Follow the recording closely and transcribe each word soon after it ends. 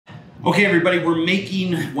Okay, everybody, we're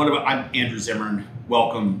making I'm Andrew Zimmern.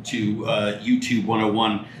 Welcome to YouTube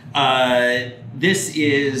 101. This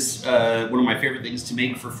is one of my favorite things to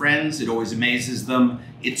make for friends. It always amazes them.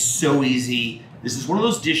 It's so easy. This is one of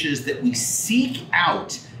those dishes that we seek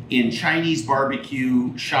out in Chinese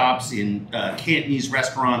barbecue shops, in Cantonese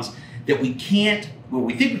restaurants, that we can't, well,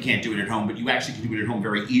 we think we can't do it at home, but you actually can do it at home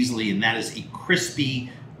very easily, and that is a crispy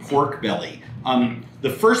pork belly. The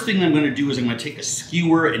first thing I'm going to do is I'm going to take a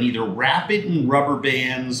skewer and either wrap it in rubber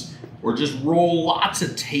bands or just roll lots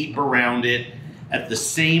of tape around it at the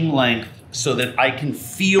same length so that I can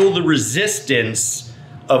feel the resistance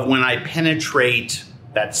of when I penetrate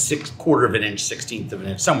that 1/4 of an inch, 1/16 of an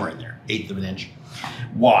inch, somewhere in there, 1/8 of an inch.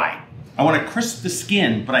 Why? I want to crisp the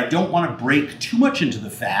skin, but I don't want to break too much into the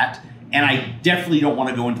fat, and I definitely don't want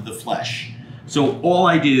to go into the flesh. So all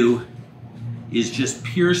I do is just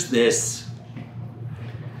pierce this,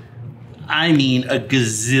 I mean, a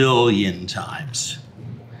gazillion times.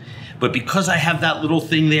 But because I have that little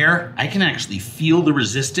thing there, I can actually feel the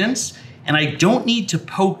resistance, and I don't need to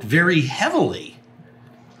poke very heavily.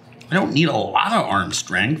 I don't need a lot of arm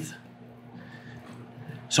strength.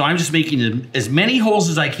 So I'm just making as many holes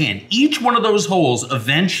as I can. Each one of those holes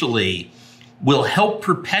eventually will help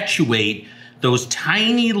perpetuate those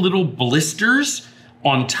tiny little blisters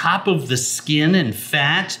on top of the skin and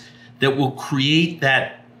fat that will create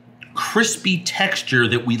that crispy texture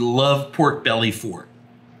that we love pork belly for.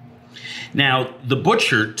 Now, the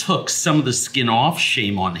butcher took some of the skin off,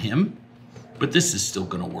 shame on him, but this is still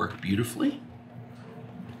gonna work beautifully.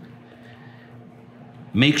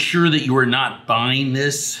 Make sure that you are not buying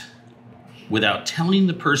this without telling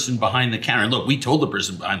the person behind the counter. Look, we told the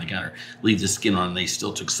person behind the counter, leave the skin on, and they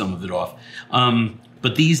still took some of it off.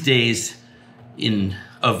 But these days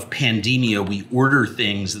of pandemia, we order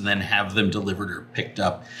things and then have them delivered or picked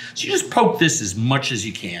up. So you just poke this as much as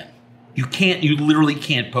you can. You literally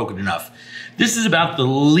can't poke it enough. This is about the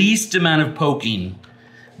least amount of poking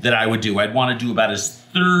that I would do. I'd want to do about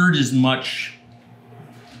 1/3 as much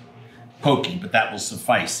poking, but that will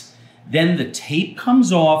suffice. Then the tape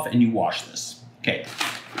comes off and you wash this. Okay,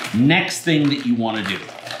 next thing that you want to do,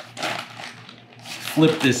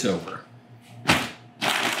 flip this over.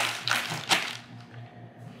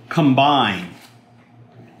 Combine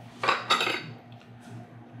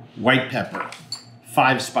white pepper,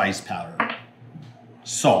 5 spice powder,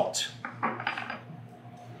 salt,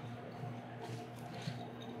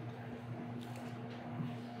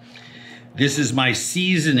 this is my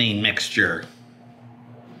seasoning mixture.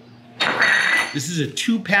 This is a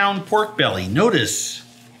 2-pound pork belly. Notice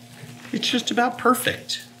it's just about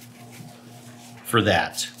perfect for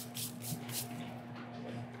that.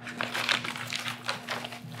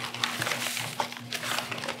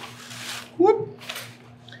 Whoop.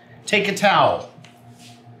 Take a towel.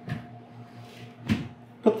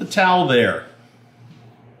 Put the towel there.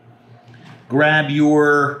 Grab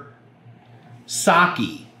your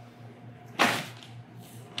sake.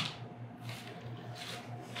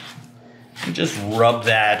 And just rub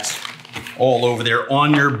that all over there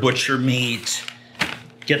on your butcher meat.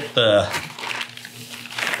 Get that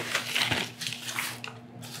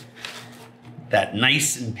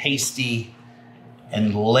nice and pasty,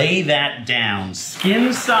 and lay that down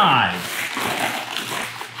skin side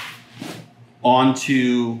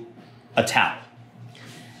onto a towel.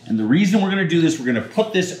 And the reason we're gonna do this, we're gonna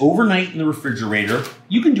put this overnight in the refrigerator.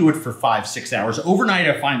 You can do it for 5-6 hours. Overnight,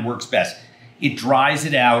 I find, works best. It dries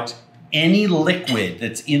it out. Any liquid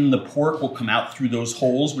that's in the pork will come out through those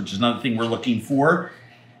holes, which is another thing we're looking for.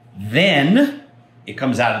 Then it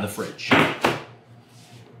comes out of the fridge.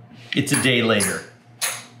 It's a day later.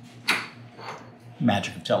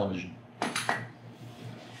 Magic of television.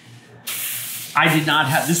 I did not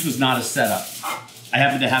have, this was not a setup. I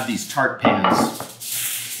happen to have these tart pans.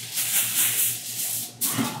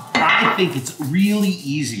 I think it's really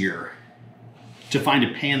easier to find a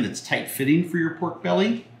pan that's tight fitting for your pork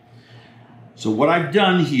belly. So what I've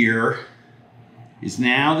done here is,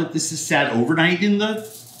 now that this is sat overnight in the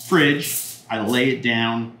fridge, I lay it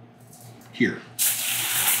down here.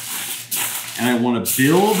 And I want to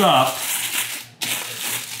build up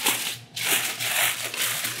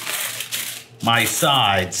my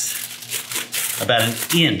sides about 1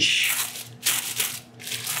 inch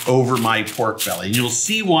over my pork belly. And you'll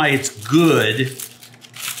see why it's good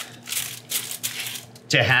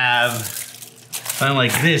to have something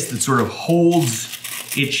like this that sort of holds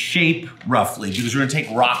its shape roughly, because we're gonna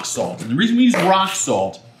take rock salt. And the reason we use rock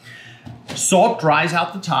salt, salt dries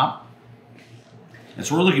out the top.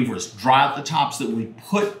 That's what we're looking for, is dry out the top so that when we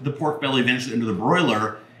put the pork belly eventually into the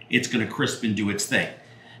broiler, it's gonna crisp and do its thing.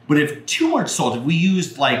 But if too much salt, if we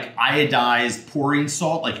used like iodized pouring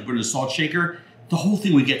salt, like you put in a salt shaker, the whole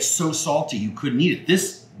thing would get so salty you couldn't eat it.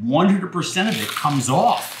 This 100% of it comes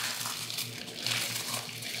off.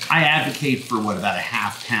 I advocate for what, about a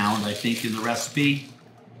 ½ pound, I think, in the recipe.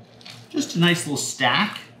 Just a nice little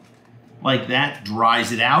stack like that,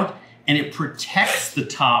 dries it out, and it protects the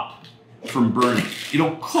top from burning.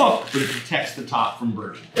 It'll cook, but it protects the top from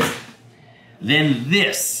burning. Then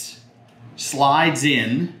this slides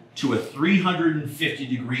in to a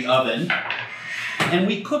 350-degree oven, and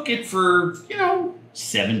we cook it for,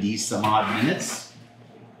 70 some odd minutes,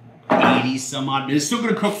 80 some odd minutes. It's still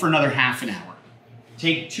gonna cook for another ½ an hour.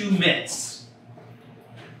 Take 2 mitts.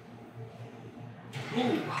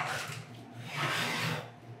 Ooh.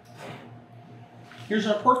 Here's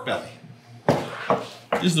our pork belly.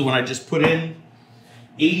 This is the one I just put in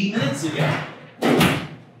 80 minutes ago.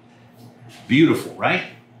 Beautiful, right?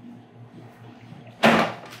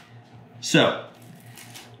 So,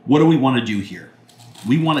 what do we want to do here?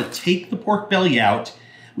 We want to take the pork belly out.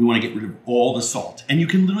 We want to get rid of all the salt. And you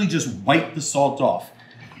can literally just wipe the salt off.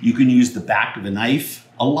 You can use the back of a knife.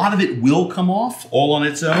 A lot of it will come off all on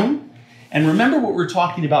its own. And remember what we were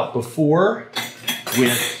talking about before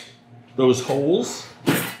with those holes?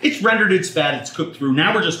 It's rendered its fat, it's cooked through.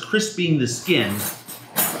 Now we're just crisping the skin.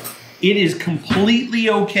 It is completely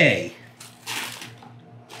okay.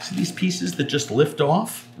 See these pieces that just lift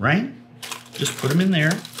off, right? Just put them in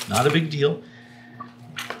there, not a big deal.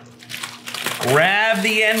 Grab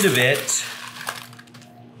the end of it,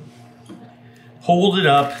 hold it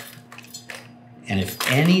up, and if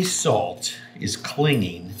any salt is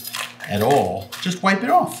clinging at all, just wipe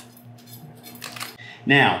it off.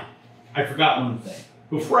 Now, I forgot one thing.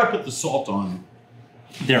 Before I put the salt on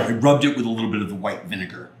there, I rubbed it with a little bit of the white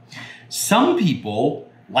vinegar. Some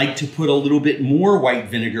people like to put a little bit more white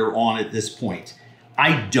vinegar on at this point.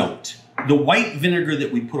 I don't. The white vinegar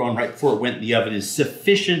that we put on right before it went in the oven is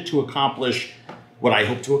sufficient to accomplish what I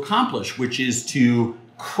hope to accomplish, which is to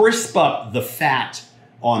crisp up the fat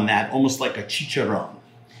on that, almost like a chicharron.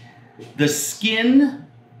 The skin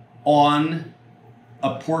on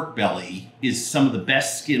a pork belly is some of the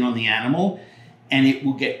best skin on the animal, and it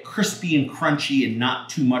will get crispy and crunchy and not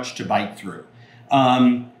too much to bite through.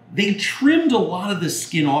 They trimmed a lot of the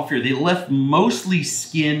skin off here. They left mostly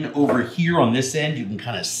skin over here on this end. You can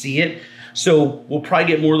kind of see it. So we'll probably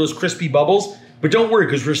get more of those crispy bubbles, but don't worry,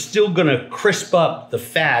 because we're still gonna crisp up the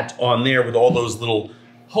fat on there with all those little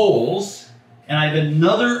holes. And I have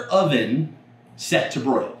another oven set to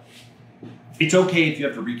broil. It's okay if you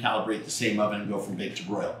have to recalibrate the same oven and go from bake to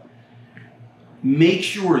broil. Make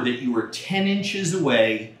sure that you are 10 inches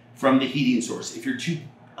away from the heating source. If you're too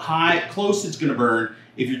close, it's gonna burn.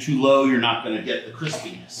 If you're too low, you're not gonna get the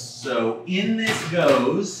crispiness. So in this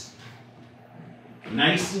goes,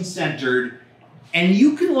 nice and centered, and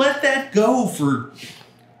you can let that go for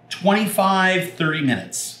 25, 30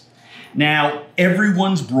 minutes. Now,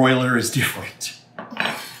 everyone's broiler is different.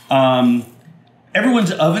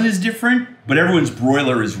 Everyone's oven is different, but everyone's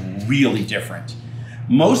broiler is really different.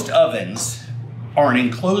 Most ovens are an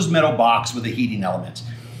enclosed metal box with a heating element.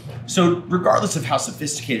 So regardless of how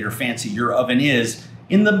sophisticated or fancy your oven is,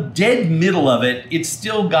 in the dead middle of it, it's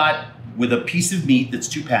still got, with a piece of meat that's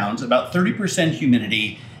 2 pounds, about 30%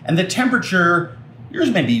 humidity, and the temperature,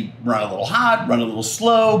 yours may be run a little hot, run a little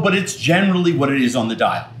slow, but it's generally what it is on the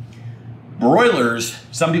dial. Broilers,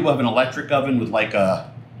 some people have an electric oven with like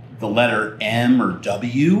the letter M or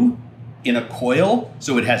W in a coil,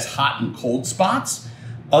 so it has hot and cold spots.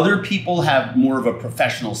 Other people have more of a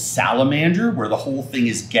professional salamander where the whole thing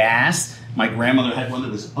is gas. My grandmother had one that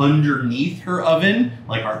was underneath her oven,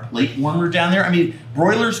 like our plate warmer down there. I mean,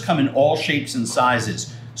 broilers come in all shapes and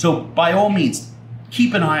sizes. So by all means,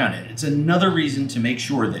 keep an eye on it. It's another reason to make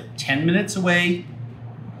sure that 10 minutes away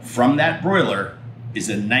from that broiler is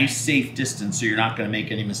a nice safe distance so you're not gonna make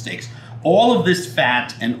any mistakes. All of this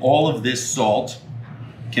fat and all of this salt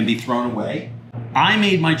can be thrown away. I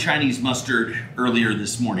made my Chinese mustard earlier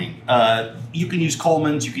this morning. You can use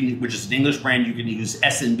Coleman's, which is an English brand. You can use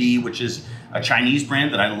S&B, which is a Chinese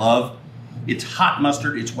brand that I love. It's hot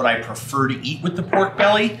mustard. It's what I prefer to eat with the pork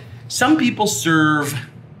belly. Some people serve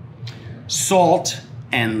salt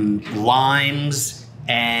and limes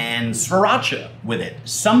and sriracha with it.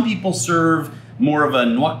 Some people serve more of a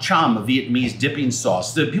nuoc cham, a Vietnamese dipping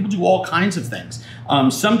sauce. So people do all kinds of things.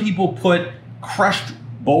 Some people put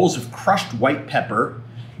bowls of crushed white pepper,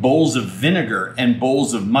 bowls of vinegar, and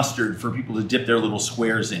bowls of mustard for people to dip their little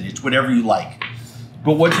squares in. It's whatever you like.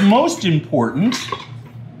 But what's most important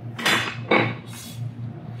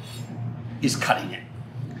is cutting it.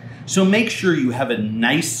 So make sure you have a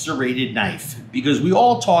nice serrated knife. Because we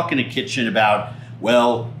all talk in a kitchen about,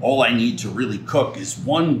 well, all I need to really cook is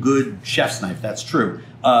one good chef's knife. That's true.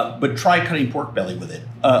 But try cutting pork belly with it.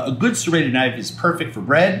 A good serrated knife is perfect for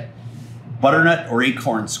bread, butternut or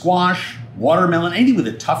acorn squash, watermelon, anything with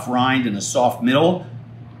a tough rind and a soft middle.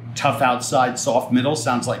 Tough outside, soft middle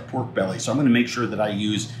sounds like pork belly. So I'm gonna make sure that I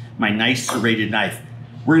use my nice serrated knife.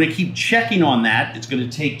 We're gonna keep checking on that. It's gonna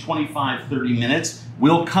take 25, 30 minutes.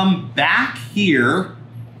 We'll come back here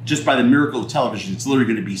just by the miracle of television. It's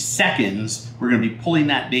literally gonna be seconds. We're gonna be pulling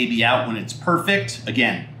that baby out when it's perfect.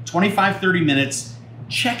 Again, 25, 30 minutes.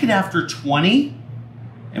 Check it after 20,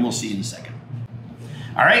 and we'll see you in a second.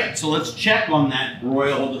 All right, so let's check on that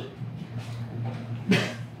broiled.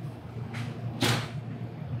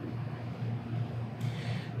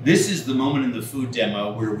 This is the moment in the food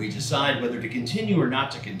demo where we decide whether to continue or not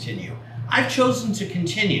to continue. I've chosen to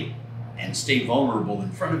continue and stay vulnerable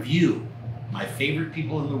in front of you, my favorite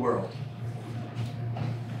people in the world.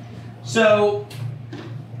 So,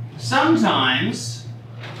 sometimes,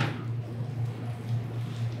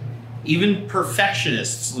 even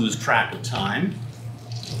perfectionists lose track of time.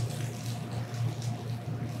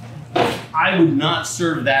 I would not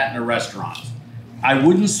serve that in a restaurant. I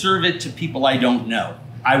wouldn't serve it to people I don't know.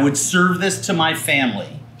 I would serve this to my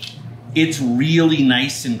family. It's really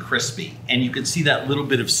nice and crispy. And you can see that little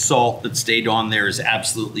bit of salt that stayed on there is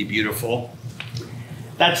absolutely beautiful.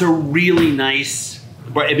 That's a really nice,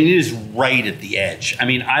 I mean, it is right at the edge. I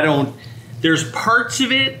mean, there's parts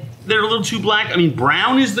of it that are a little too black. I mean,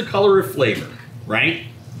 brown is the color of flavor, right?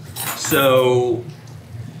 So,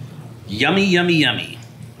 yummy, yummy, yummy.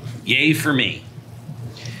 Yay for me.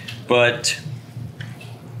 But,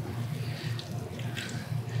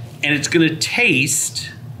 and it's gonna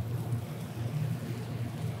taste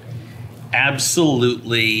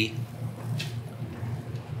absolutely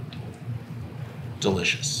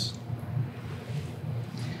delicious.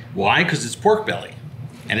 Why? Because it's pork belly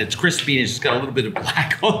and it's crispy and it's just got a little bit of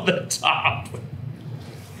black on the top.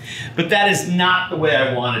 But that is not the way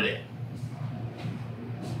I wanted it.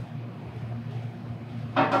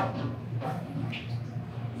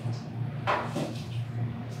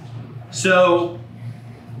 So,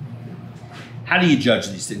 how do you judge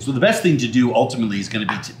these things? Well, the best thing to do ultimately is going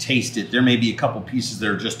to be to taste it. There may be a couple pieces that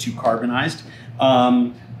are just too carbonized,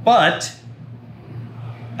 but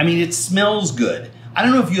I mean, it smells good. I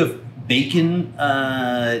don't know if you have bacon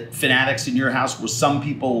fanatics in your house where some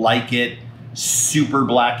people like it super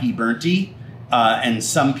blacky burnty, and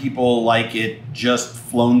some people like it just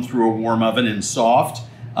flown through a warm oven and soft.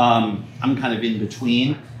 I'm kind of in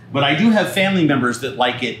between, but I do have family members that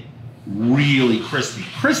like it really crispy,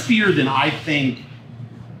 crispier than I think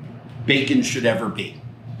bacon should ever be.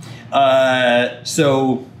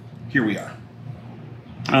 So here we are.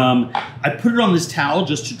 I put it on this towel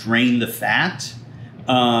just to drain the fat.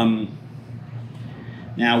 Now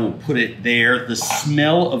we'll put it there. The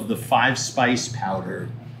smell of the 5-spice powder.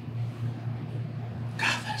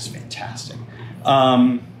 God, that's fantastic.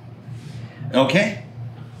 Okay.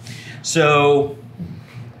 So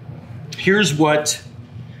here's what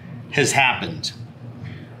has happened.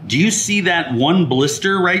 Do you see that one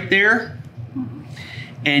blister right there?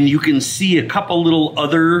 And you can see a couple little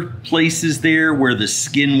other places there where the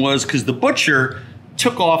skin was because the butcher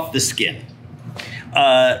took off the skin.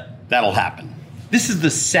 That'll happen. This is the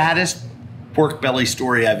saddest pork belly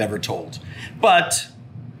story I've ever told, but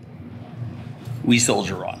we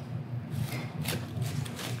soldier on.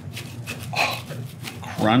 Oh,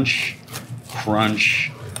 crunch,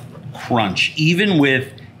 crunch, crunch. Even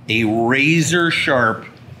with a razor sharp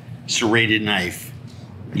serrated knife,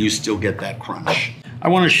 you still get that crunch. I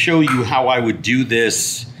want to show you how I would do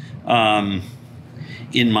this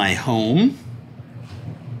in my home.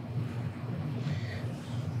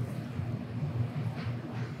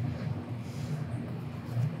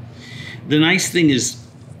 The nice thing is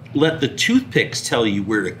let the toothpicks tell you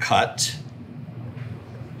where to cut.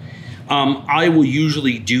 I will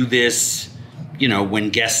usually do this, you know, when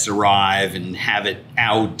guests arrive and have it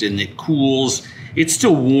out and it cools. It's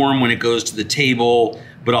still warm when it goes to the table,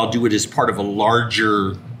 but I'll do it as part of a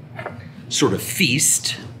larger sort of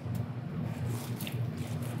feast.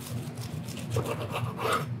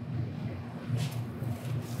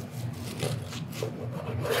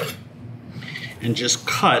 And just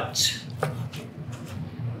cut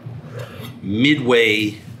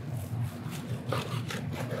midway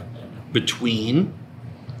between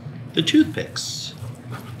the toothpicks.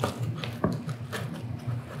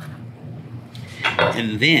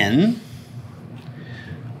 And then,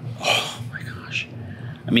 oh my gosh.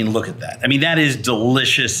 I mean, look at that. I mean, that is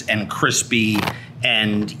delicious and crispy.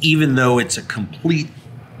 And even though it's a complete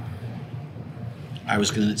I was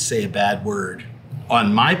going to say a bad word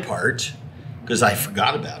on my part because I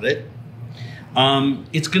forgot about it.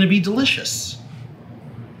 It's going to be delicious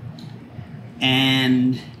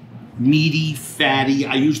and meaty, fatty.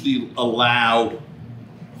 I usually allow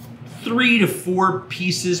 3 to 4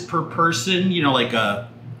 pieces per person, you know, like a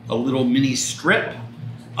little mini strip.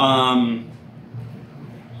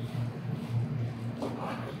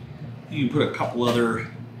 You can put a couple other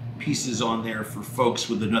pieces on there for folks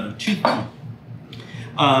with another tooth.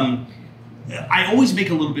 I always make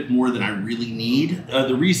a little bit more than I really need.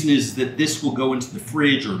 The reason is that this will go into the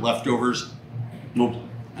fridge or leftovers. Well,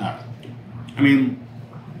 I mean,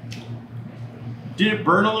 did it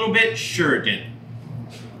burn a little bit? Sure it did.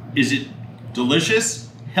 Is it delicious?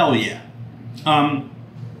 Hell yeah. A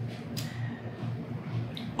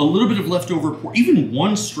little bit of leftover pork, even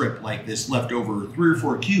one strip like this left over, 3 or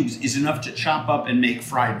 4 cubes, is enough to chop up and make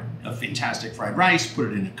a fantastic fried rice, put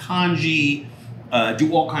it in a congee,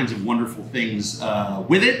 do all kinds of wonderful things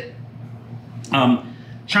with it.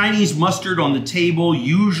 Chinese mustard on the table.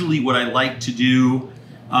 Usually what I like to do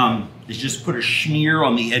is just put a smear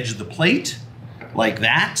on the edge of the plate, like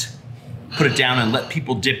that. Put it down and let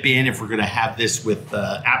people dip in if we're gonna have this with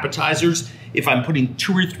appetizers. If I'm putting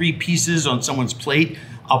 2 or 3 pieces on someone's plate,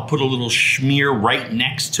 I'll put a little smear right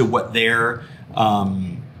next to what their,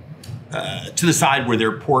 to the side where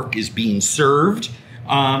their pork is being served.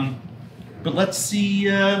 But let's see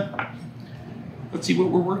what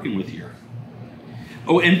we're working with here.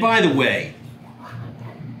 Oh, and by the way,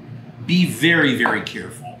 be very, very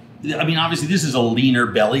careful. I mean, obviously this is a leaner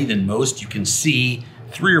belly than most. You can see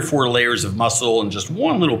 3 or 4 layers of muscle and just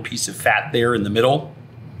one little piece of fat there in the middle.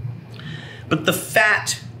 But the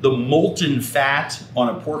fat, the molten fat on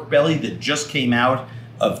a pork belly that just came out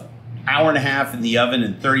of 1.5 hours in the oven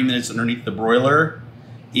and 30 minutes underneath the broiler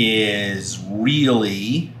is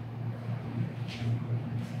really,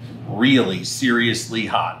 really seriously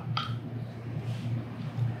hot.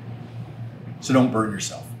 So don't burn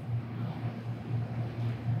yourself.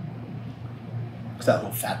 Because that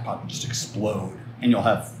little fat pot will just explode and you'll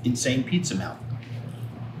have insane pizza mouth.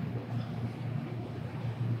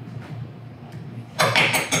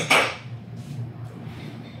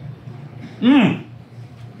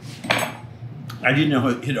 I didn't know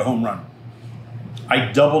it hit a home run.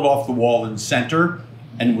 I doubled off the wall in center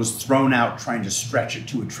and was thrown out trying to stretch it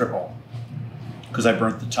to a triple because I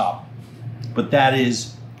burnt the top. But that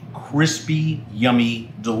is crispy,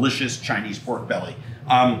 yummy, delicious Chinese pork belly.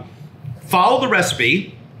 Follow the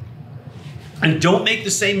recipe and don't make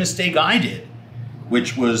the same mistake I did,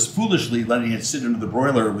 which was foolishly letting it sit under the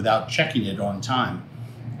broiler without checking it on time.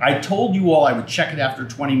 I told you all I would check it after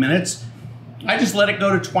 20 minutes. I just let it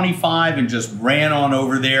go to 25 and just ran on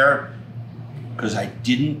over there because I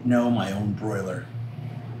didn't know my own broiler.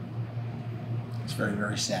 It's very,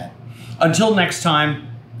 very sad. Until next time,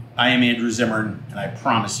 I am Andrew Zimmern, and I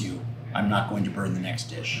promise you, I'm not going to burn the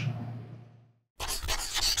next dish.